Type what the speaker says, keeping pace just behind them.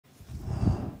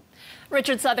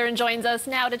Richard Southern joins us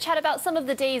now to chat about some of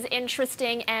the day's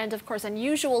interesting and, of course,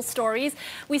 unusual stories.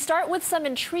 We start with some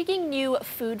intriguing new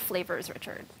food flavors,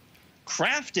 Richard.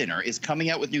 Kraft Dinner is coming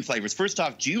out with new flavors. First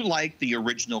off, do you like the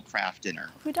original Kraft Dinner?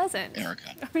 Who doesn't?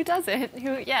 Erica. Who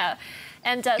doesn't? Yeah.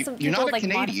 And some you're people not a like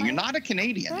Canadian. modify. You're not a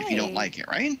Canadian if you don't like it,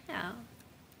 right? Yeah.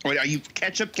 Wait, are you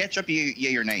ketchup,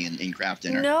 yay or nay in Kraft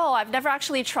Dinner? No, I've never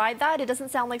actually tried that. It doesn't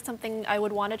sound like something I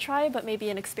would want to try, but maybe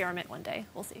an experiment one day.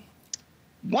 We'll see.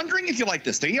 Wondering if you like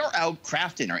this. They are out,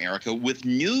 Kraft Dinner, Erica, with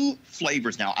new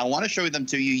flavors now. I want to show them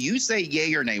to you. You say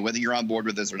yay or nay, whether you're on board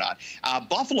with this or not.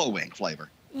 Buffalo wing flavor.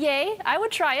 Yay, I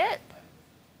would try it.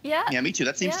 Yeah. Yeah, me too.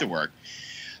 That seems to work.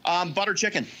 Butter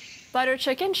chicken. Butter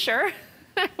chicken, sure.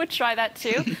 I would try that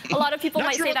too. A lot of people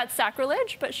might say that's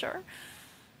sacrilege, but sure.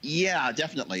 Yeah,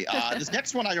 definitely. This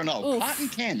next one, I don't know. Cotton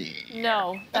candy.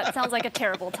 No, that sounds like a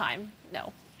terrible time.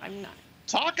 No, I'm not.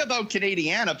 Talk about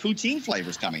Canadiana poutine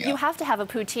flavors coming up. You have to have a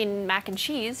poutine mac and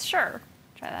cheese, sure.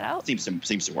 Try that out. Seems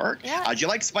to work. Yeah. Do you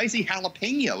like spicy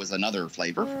jalapeno is another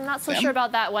flavor? Not so sure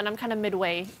about that one. I'm kind of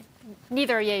midway.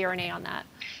 Neither a yay or a nay on that.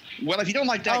 Well, if you don't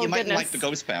like that, you might like the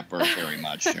ghost pepper very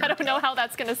much. I don't know how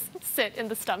that's going to sit in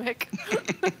the stomach.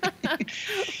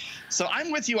 So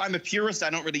I'm with you. I'm a purist. I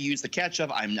don't really use the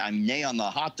ketchup. I'm nay on the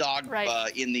hot dog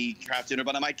in the Kraft Dinner,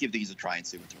 but I might give these a try and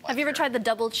see what they're like. Have you ever tried the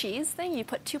double cheese thing? You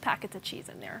put 2 packets of cheese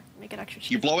in there, make it extra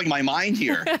cheese. You're blowing my mind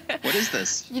here. What is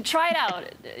this? You try it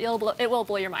out. It will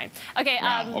blow your mind. Okay.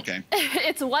 Wow, okay.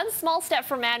 It's one small step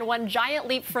for man, one giant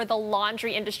leap for the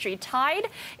laundry industry. Tide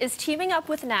is teaming up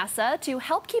with NASA to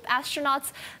help keep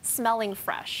astronauts smelling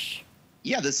fresh.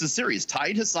 Yeah, this is serious.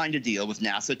 Tide has signed a deal with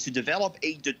NASA to develop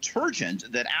a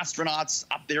detergent that astronauts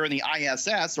up there in the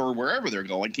ISS or wherever they're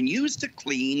going can use to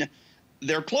clean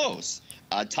their clothes.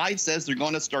 Tide says they're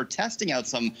going to start testing out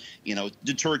some,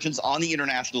 detergents on the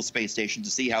International Space Station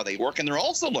to see how they work. And they're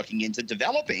also looking into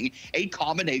developing a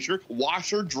combination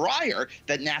washer-dryer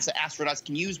that NASA astronauts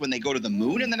can use when they go to the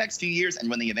moon in the next few years and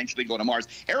when they eventually go to Mars.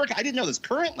 Eric, I didn't know this.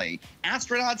 Currently,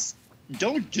 astronauts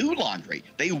don't do laundry.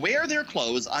 They wear their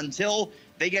clothes until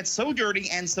they get so dirty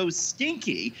and so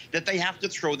stinky that they have to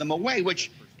throw them away,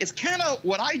 which is kind of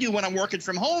what I do when I'm working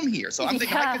from home here. So I'm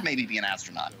thinking I could maybe be an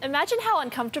astronaut. Imagine how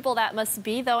uncomfortable that must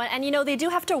be, though. And they do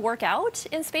have to work out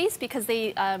in space because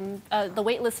the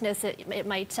weightlessness, it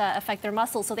might affect their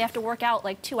muscles. So they have to work out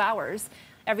like 2 hours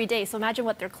every day. So imagine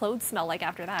what their clothes smell like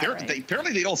after that.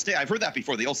 Apparently they all stink. I've heard that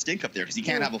before. They all stink up there because you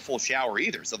can't have a full shower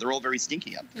either. So they're all very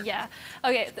stinky up there. Yeah.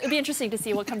 Okay. It'll be interesting to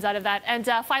see what comes out of that. And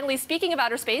finally, speaking of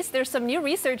outer space, there's some new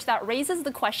research that raises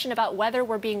the question about whether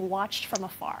we're being watched from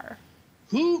afar.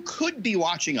 Who could be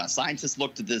watching us? Scientists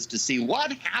looked at this to see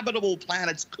what habitable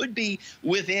planets could be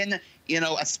within,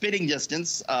 a spitting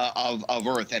distance of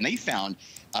Earth. And they found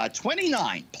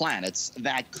 29 planets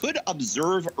that could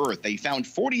observe Earth. They found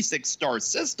 46 star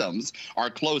systems are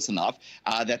close enough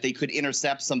that they could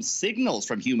intercept some signals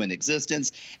from human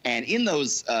existence. And in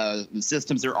those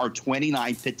systems, there are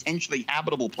 29 potentially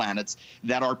habitable planets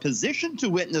that are positioned to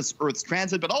witness Earth's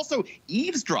transit, but also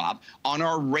eavesdrop on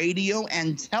our radio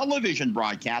and television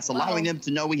broadcasts, allowing them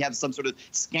to know we have some sort of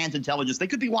scant intelligence. They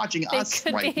could be watching us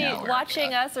right now. They could be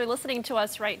watching us or listening to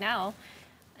us right now.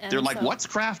 And they're like, what's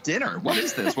Kraft Dinner? What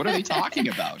is this? What are they talking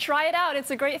about? Try it out. It's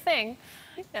a great thing.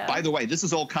 Yeah. By the way, this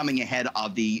is all coming ahead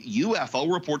of the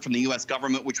UFO report from the U.S.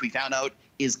 government, which we found out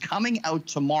is coming out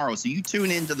tomorrow. So you tune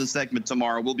into the segment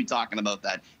tomorrow. We'll be talking about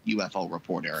that UFO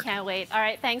report, Eric. Can't wait. All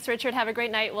right. Thanks, Richard. Have a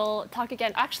great night. We'll talk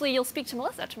again. Actually, you'll speak to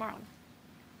Melissa tomorrow.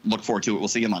 Look forward to it. We'll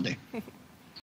see you Monday.